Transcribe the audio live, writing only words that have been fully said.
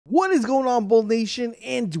What is going on, Bold Nation,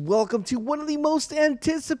 and welcome to one of the most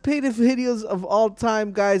anticipated videos of all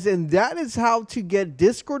time, guys, and that is how to get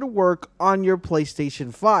Discord to work on your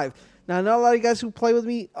PlayStation 5. Now, I know a lot of you guys who play with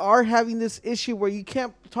me are having this issue where you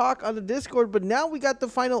can't talk on the Discord, but now we got the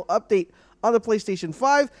final update on the PlayStation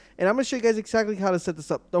 5, and I'm going to show you guys exactly how to set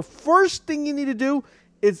this up. The first thing you need to do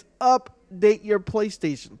is update your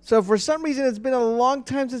PlayStation. So for some reason, it's been a long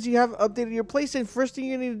time since you have updated your PlayStation. First thing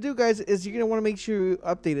you need to do, guys, is you're going to want to make sure you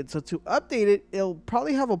update it. So to update it, it'll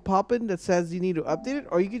probably have a pop-in that says you need to update it,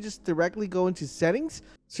 or you can just directly go into settings.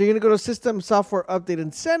 So you're going to go to System, Software, Update,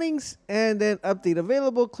 and Settings, and then Update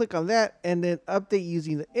Available. Click on that, and then Update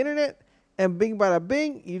using the internet. And bing, bada,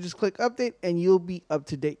 bing, you just click Update, and you'll be up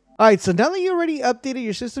to date. All right, so now that you're already updated,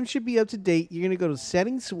 your system should be up to date. You're going to go to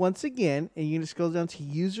Settings once again, and you're going to scroll down to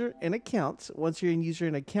User and Accounts. Once you're in User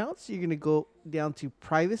and Accounts, you're going to go down to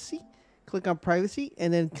Privacy. Click on Privacy,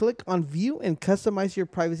 and then click on View and customize your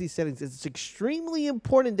privacy settings. It's extremely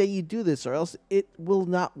important that you do this, or else it will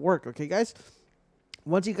not work, okay, guys?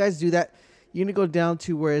 Once you guys do that, you're going to go down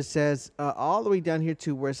to where it says, all the way down here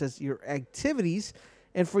to where it says Your Activities.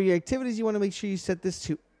 And for your activities, you want to make sure you set this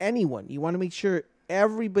to anyone. You want to make sure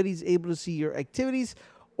everybody's able to see your activities,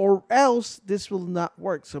 or else this will not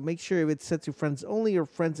work. So make sure if it's set to friends only or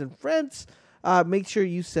friends and friends, make sure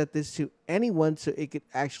you set this to anyone so it could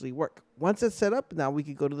actually work. Once it's set up, now we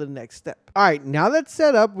can go to the next step. All right, now that's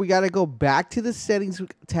set up, we got to go back to the Settings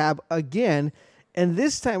tab again. And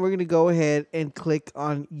this time we're going to go ahead and click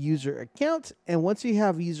on User Account. And once you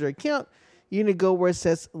have User Account, you're going to go where it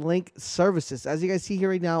says Link Services. As you guys see here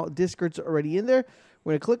right now, Discord's already in there.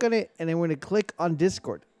 We're going to click on it, and then we're going to click on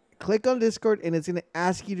Discord. Click on Discord, and it's going to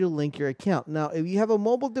ask you to link your account. Now, if you have a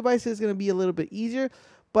mobile device, it's going to be a little bit easier.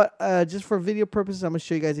 But just for video purposes, I'm going to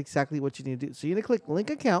show you guys exactly what you need to do. So you're going to click Link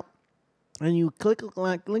Account, and you click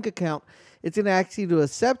Link Account. It's going to ask you to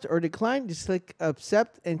accept or decline. Just click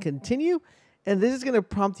Accept and Continue. And this is going to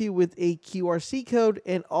prompt you with a QRC code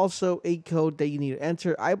and also a code that you need to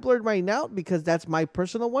enter. I blurred mine out because that's my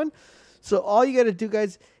personal one. So all you got to do,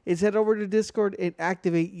 guys, is head over to Discord and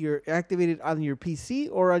activate it on your PC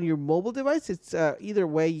or on your mobile device. It's either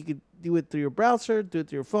way. You could do it through your browser, do it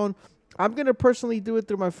through your phone. I'm going to personally do it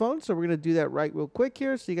through my phone, so we're going to do that right real quick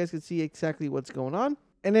here so you guys can see exactly what's going on.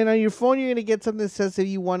 And then on your phone, you're going to get something that says if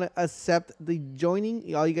you want to accept the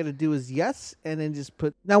joining, all you got to do is yes, and then just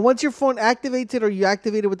put. Now, once your phone activates it or you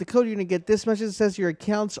activate it with the code, you're going to get this message that says your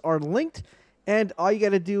accounts are linked. And all you got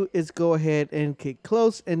to do is go ahead and click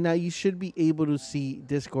close. And now you should be able to see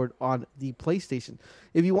Discord on the PlayStation.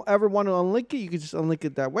 If you ever want to unlink it, you can just unlink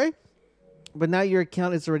it that way. But now your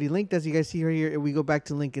account is already linked. As you guys see right here, if we go back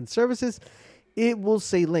to Link and Services, it will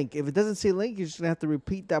say link. If it doesn't say link, you're just going to have to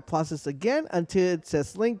repeat that process again until it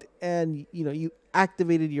says linked and you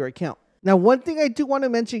activated your account. Now, one thing I do want to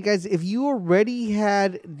mention, guys, if you already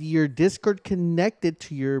had your Discord connected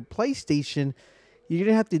to your PlayStation, you're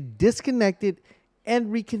going to have to disconnect it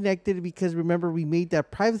and reconnect it, because remember, we made that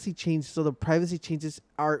privacy change, so the privacy changes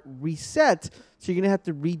are reset. So you're going to have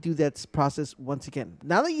to redo that process once again.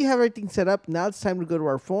 Now that you have everything set up, now it's time to go to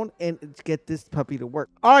our phone and get this puppy to work.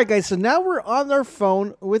 All right, guys, so now we're on our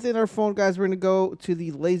phone. Within our phone, guys, we're going to go to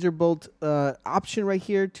the laser bolt option right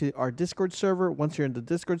here to our Discord server. Once you're in the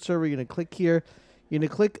Discord server, you're going to click here. You're going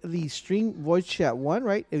to click the Stream Voice Chat 1,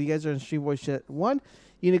 right? If you guys are in Stream Voice Chat 1,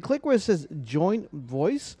 you're going to click where it says Join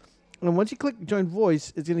Voice. And once you click Join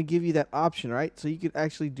Voice, it's going to give you that option, right? So you could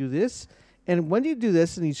actually do this. And when you do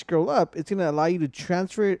this and you scroll up, it's going to allow you to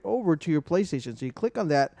transfer it over to your PlayStation. So you click on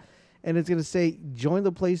that, and it's going to say Join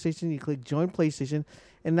the PlayStation. You click Join PlayStation.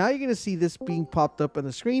 And now you're going to see this being popped up on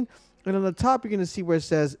the screen. And on the top, you're going to see where it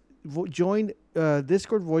says Join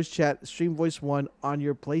Discord Voice Chat Stream Voice 1 on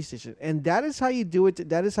your PlayStation. And that is how you do it.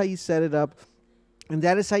 That is how you set it up. And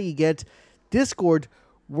that is how you get Discord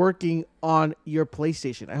working on your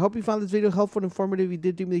PlayStation. I hope you found this video helpful and informative. If you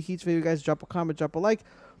did, do me a huge favor, guys. Drop a comment, drop a like.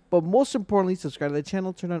 But most importantly, subscribe to the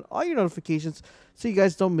channel. Turn on all your notifications so you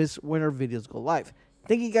guys don't miss when our videos go live.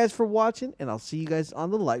 Thank you guys for watching, and I'll see you guys on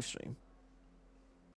the live stream.